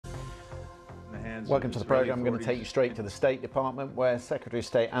Welcome to the program. I'm going to take you straight to the State Department, where Secretary of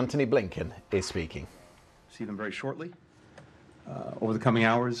State Antony Blinken is speaking. See them very shortly. Over the coming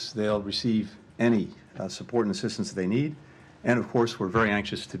hours, they'll receive any support and assistance that they need. And of course, we're very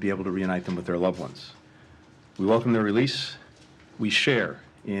anxious to be able to reunite them with their loved ones. We welcome their release. We share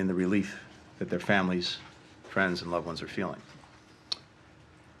in the relief that their families, friends, and loved ones are feeling.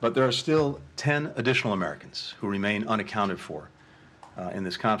 But there are still 10 additional Americans who remain unaccounted for in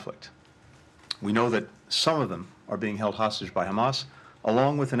this conflict. We know that some of them are being held hostage by Hamas,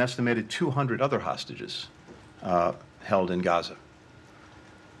 along with an estimated 200 other hostages held in Gaza.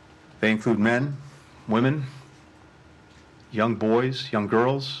 They include men, women, young boys, young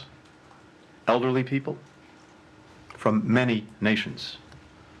girls, elderly people from many nations.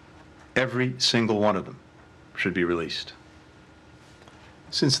 Every single one of them should be released.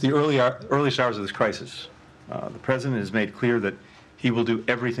 Since the earliest hours of this crisis, the President has made clear that he will do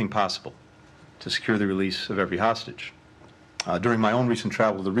everything possible to secure the release of every hostage. During my own recent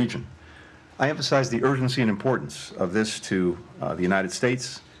travel to the region, I emphasized the urgency and importance of this to the United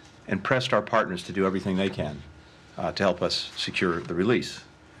States and pressed our partners to do everything they can to help us secure the release.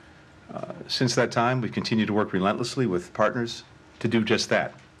 Since that time, we've continued to work relentlessly with partners to do just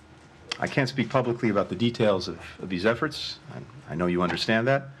that. I can't speak publicly about the details of these efforts. I know you understand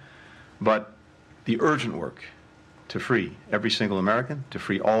that. But the urgent work to free every single American, to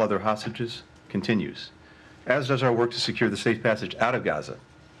free all other hostages, continues, as does our work to secure the safe passage out of Gaza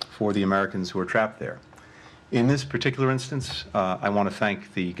for the Americans who are trapped there. In this particular instance, I want to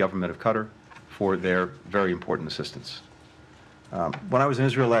thank the government of Qatar for their very important assistance. When I was in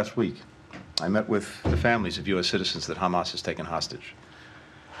Israel last week, I met with the families of U.S. citizens that Hamas has taken hostage.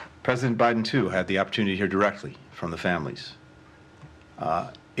 President Biden, too, had the opportunity to hear directly from the families.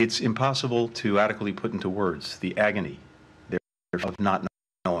 It's impossible to adequately put into words the agony of not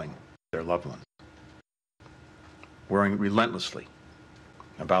knowing their loved ones, worrying relentlessly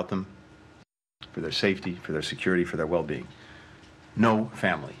about them, for their safety, for their security, for their well-being. No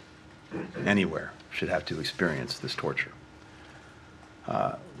family anywhere should have to experience this torture.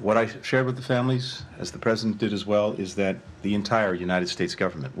 What I shared with the families, as the President did as well, is that the entire United States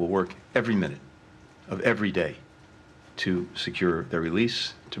government will work every minute of every day to secure their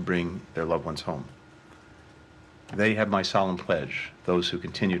release, to bring their loved ones home. They have my solemn pledge, those who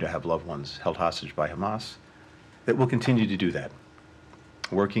continue to have loved ones held hostage by Hamas, that we'll continue to do that,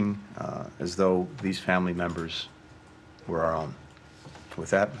 working as though these family members were our own. With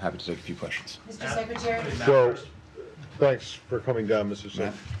that, I'm happy to take a few questions. Mr. Secretary. So, thanks for coming down, Mr.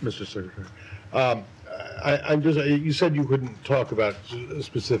 Secretary. You said you couldn't talk about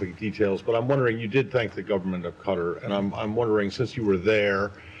specific details, but I'm wondering, you did thank the government of Qatar, and I'm wondering, since you were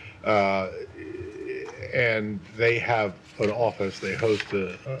there, and they have an office, they host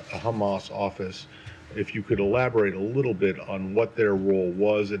a Hamas office, if you could elaborate a little bit on what their role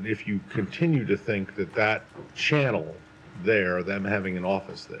was, and if you continue to think that that channel there, them having an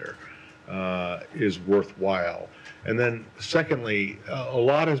office there, is worthwhile. And then secondly, a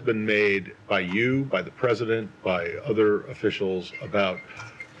lot has been made by you, by the President, by other officials about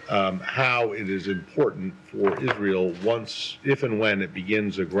how it is important for Israel, once, if and when it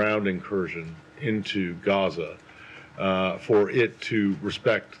begins a ground incursion into Gaza, for it to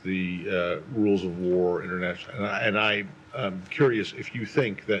respect the rules of war, international. And I'm curious if you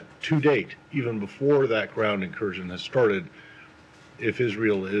think that to date, even before that ground incursion has started, if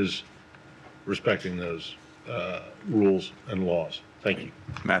Israel is respecting those rules and laws. Thank you.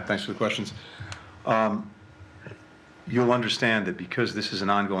 Matt, thanks for the questions. You'll understand that because this is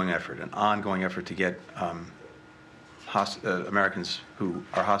an ongoing effort to get Americans who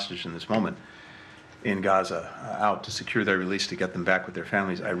are hostage in this moment in Gaza out, to secure their release, to get them back with their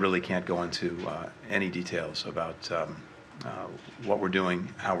families. I really can't go into any details about what we're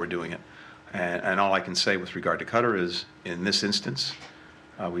doing, how we're doing it. And all I can say with regard to Qatar is, in this instance,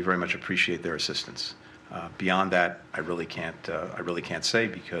 we very much appreciate their assistance. Beyond that, I really can't say,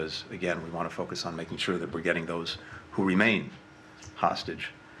 because again, we want to focus on making sure that we're getting those who remain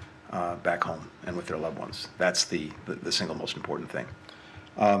hostage back home and with their loved ones. That's the single most important thing.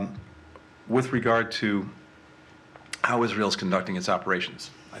 With regard to how Israel is conducting its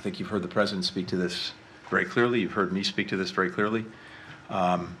operations, I think you've heard the President speak to this very clearly. You've heard me speak to this very clearly.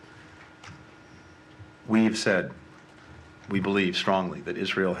 We've said, we believe strongly that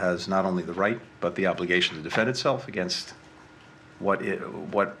Israel has not only the right but the obligation to defend itself against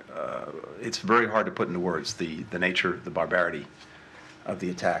it's very hard to put into words, the nature, the barbarity of the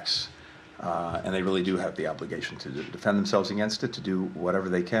attacks. And they really do have the obligation to defend themselves against it, to do whatever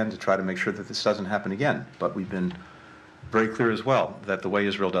they can to try to make sure that this doesn't happen again. But we've been very clear as well that the way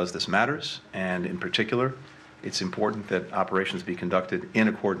Israel does this matters, and in particular, it's important that operations be conducted in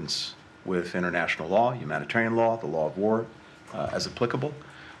accordance with international law, humanitarian law, the law of war, as applicable,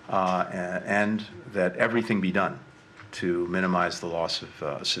 and that everything be done to minimize the loss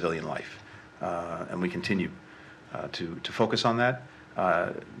of civilian life. And we continue to focus on that,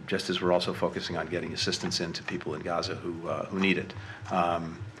 just as we're also focusing on getting assistance into people in Gaza who need it.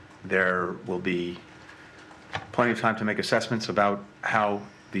 There will be plenty of time to make assessments about how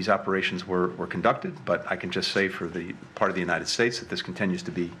these operations were conducted, but I can just say for the part of the United States that this continues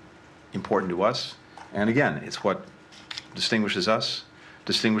to be important to us. And again, it's what distinguishes us,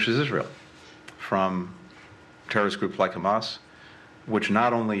 distinguishes Israel from terrorist groups like Hamas, which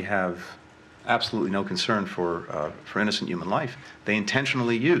not only have absolutely no concern for innocent human life, they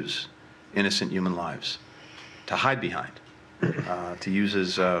intentionally use innocent human lives to hide behind, to use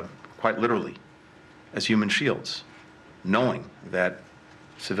as, quite literally, as human shields, knowing that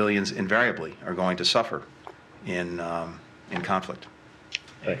civilians invariably are going to suffer in conflict.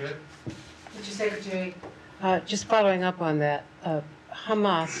 Thanks. Mr. Secretary, just following up on that,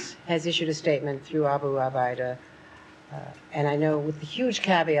 Hamas has issued a statement through Abu Abaida, and I know with the huge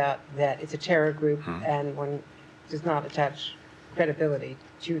caveat that it's a terror group and one does not attach credibility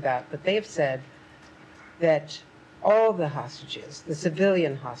to that, but they have said that all the hostages, the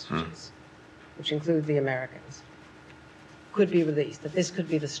civilian hostages, which include the Americans, could be released, that this could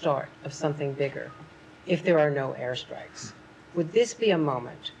be the start of something bigger if there are no airstrikes. Would this be a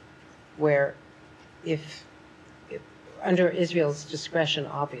moment where, if under Israel's discretion,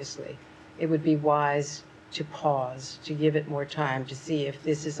 obviously, it would be wise to pause, to give it more time to see if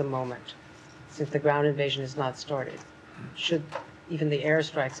this is a moment, since the ground invasion has not started, should even the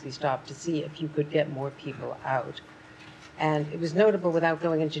airstrikes be stopped, to see if you could get more people out? And it was notable, without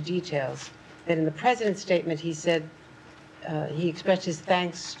going into details, that in the president's statement he said he expressed his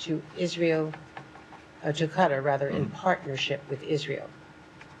thanks to Israel, to Qatar rather, in partnership with Israel.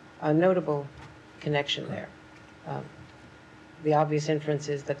 A notable connection there. The obvious inference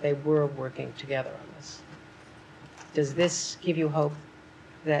is that they were working together on this. Does this give you hope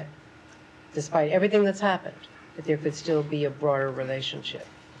that, despite everything that's happened, that there could still be a broader relationship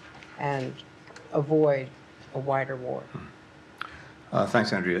and avoid a wider war?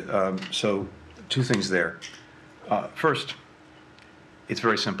 Thanks, Andrea. So, two things there. First, it's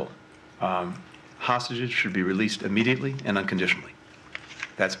very simple. Hostages should be released immediately and unconditionally.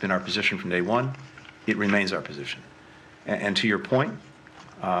 That's been our position from day one. It remains our position. And to your point,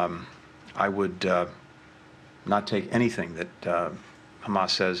 I would not take anything that Hamas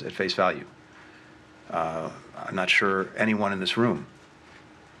says at face value. I'm not sure anyone in this room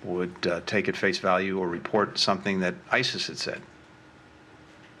would take at face value or report something that ISIS had said.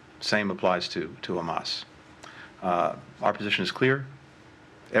 Same applies to Hamas. Our position is clear.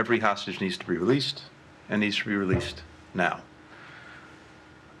 Every hostage needs to be released, and needs to be released now.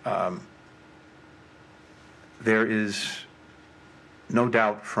 There is no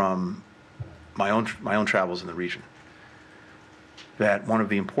doubt from my own travels in the region that one of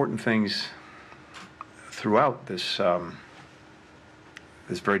the important things throughout this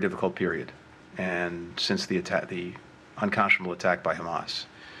this very difficult period, and since the attack, the unconscionable attack by Hamas,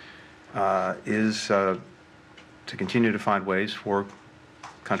 is to continue to find ways for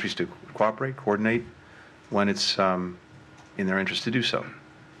countries to cooperate, coordinate, when it's in their interest to do so.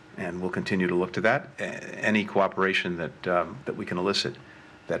 And we'll continue to look to that. Any cooperation that we can elicit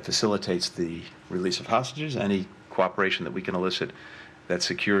that facilitates the release of hostages, any cooperation that we can elicit that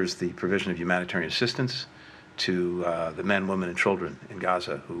secures the provision of humanitarian assistance to the men, women, and children in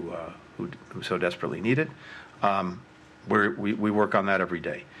Gaza who so desperately need it. We work on that every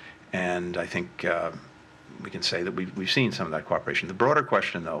day. And I think we can say that we've seen some of that cooperation. The broader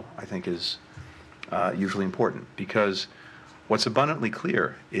question, though, I think is usually important, because what's abundantly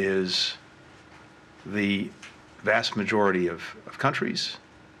clear is the vast majority of countries,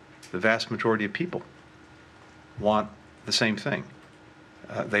 the vast majority of people want the same thing.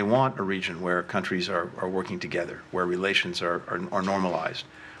 They want a region where countries are working together, where relations are normalized,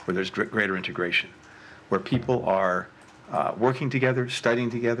 where there's greater integration, where people are working together, studying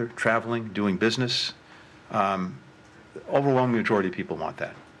together, traveling, doing business. Overwhelming majority of people want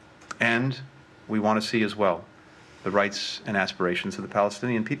that. And we want to see as well the rights and aspirations of the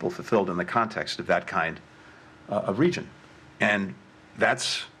Palestinian people fulfilled in the context of that kind of region. And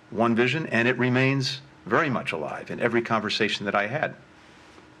that's one vision, and it remains very much alive in every conversation that I had.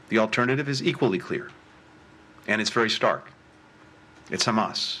 The alternative is equally clear, and it's very stark. It's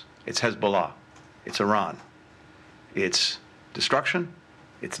Hamas, it's Hezbollah, it's Iran. It's destruction,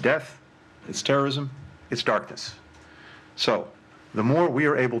 it's death, it's terrorism, it's darkness. So the more we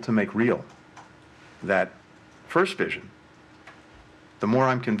are able to make real that first vision, the more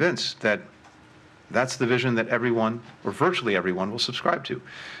I'm convinced that that's the vision that everyone, or virtually everyone, will subscribe to.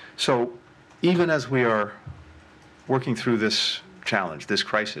 So even as we are working through this challenge, this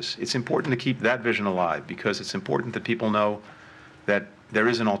crisis, it's important to keep that vision alive, because it's important that people know that there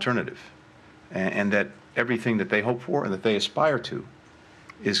is an alternative, and that everything that they hope for and that they aspire to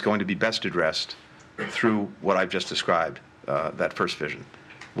is going to be best addressed through what I've just described, that first vision.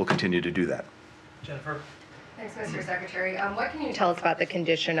 We'll continue to do that. Jennifer? Thanks, Mr. Secretary. What can you tell us about the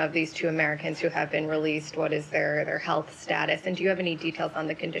condition of these 2 Americans who have been released? What is their health status? And do you have any details on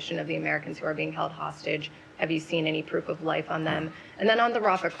the condition of the Americans who are being held hostage? Have you seen any proof of life on them? And then on the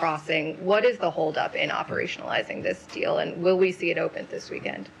Rafah crossing, what is the holdup in operationalizing this deal? And will we see it open this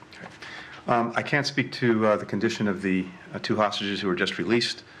weekend? I can't speak to the condition of the 2 hostages who were just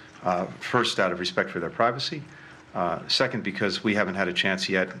released. First, out of respect for their privacy. Second, because we haven't had a chance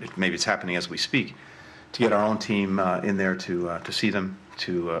yet, maybe it's happening as we speak, to get our own team in there to see them,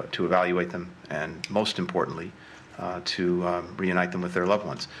 to evaluate them, and most importantly, to reunite them with their loved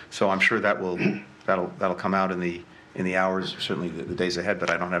ones. So I'm sure that'll come out in the hours, certainly the days ahead.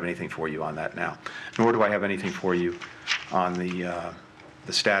 But I don't have anything for you on that now. Nor do I have anything for you on the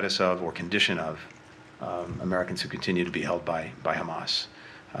status of or condition of Americans who continue to be held by Hamas.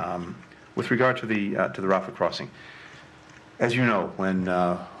 With regard to the Rafah crossing, as you know, when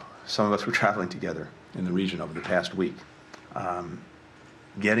some of us were traveling together in the region over the past week,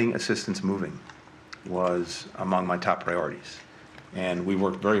 getting assistance moving was among my top priorities. And we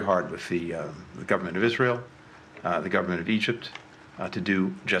worked very hard with the government of Israel, the government of Egypt, to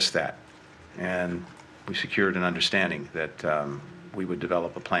do just that. And we secured an understanding that we would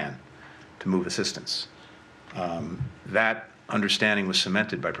develop a plan to move assistance. That understanding was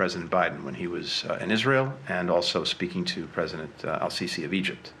cemented by President Biden when he was in Israel, and also speaking to President al-Sisi of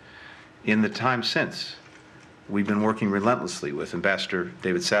Egypt. In the time since, we've been working relentlessly with Ambassador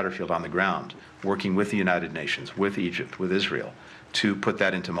David Satterfield on the ground, working with the United Nations, with Egypt, with Israel, to put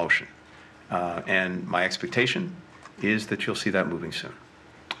that into motion. And my expectation is that you'll see that moving soon.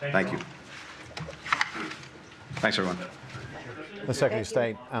 Thank you. Thanks, everyone. The Secretary of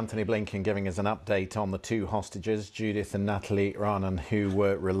State, Antony Blinken, giving us an update on the 2 hostages, Judith and Natalie Raanan, who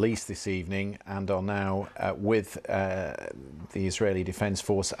were released this evening and are now with the Israeli Defense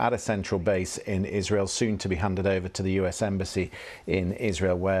Force at a central base in Israel, soon to be handed over to the US Embassy in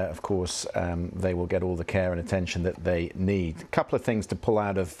Israel, where, of course, they will get all the care and attention that they need. A couple of things to pull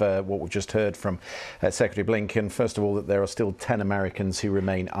out of what we've just heard from Secretary Blinken. First of all, that there are still 10 Americans who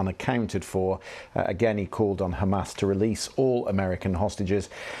remain unaccounted for. Again, he called on Hamas to release all American hostages.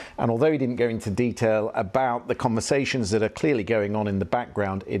 And although he didn't go into detail about the conversations that are clearly going on in the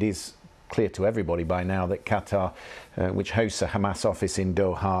background, it is clear to everybody by now that Qatar, which hosts a Hamas office in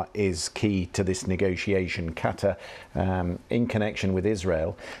Doha, is key to this negotiation. Qatar, in connection with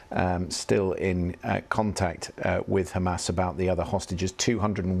Israel, still in contact with Hamas about the other hostages,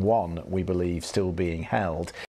 201, we believe, still being held.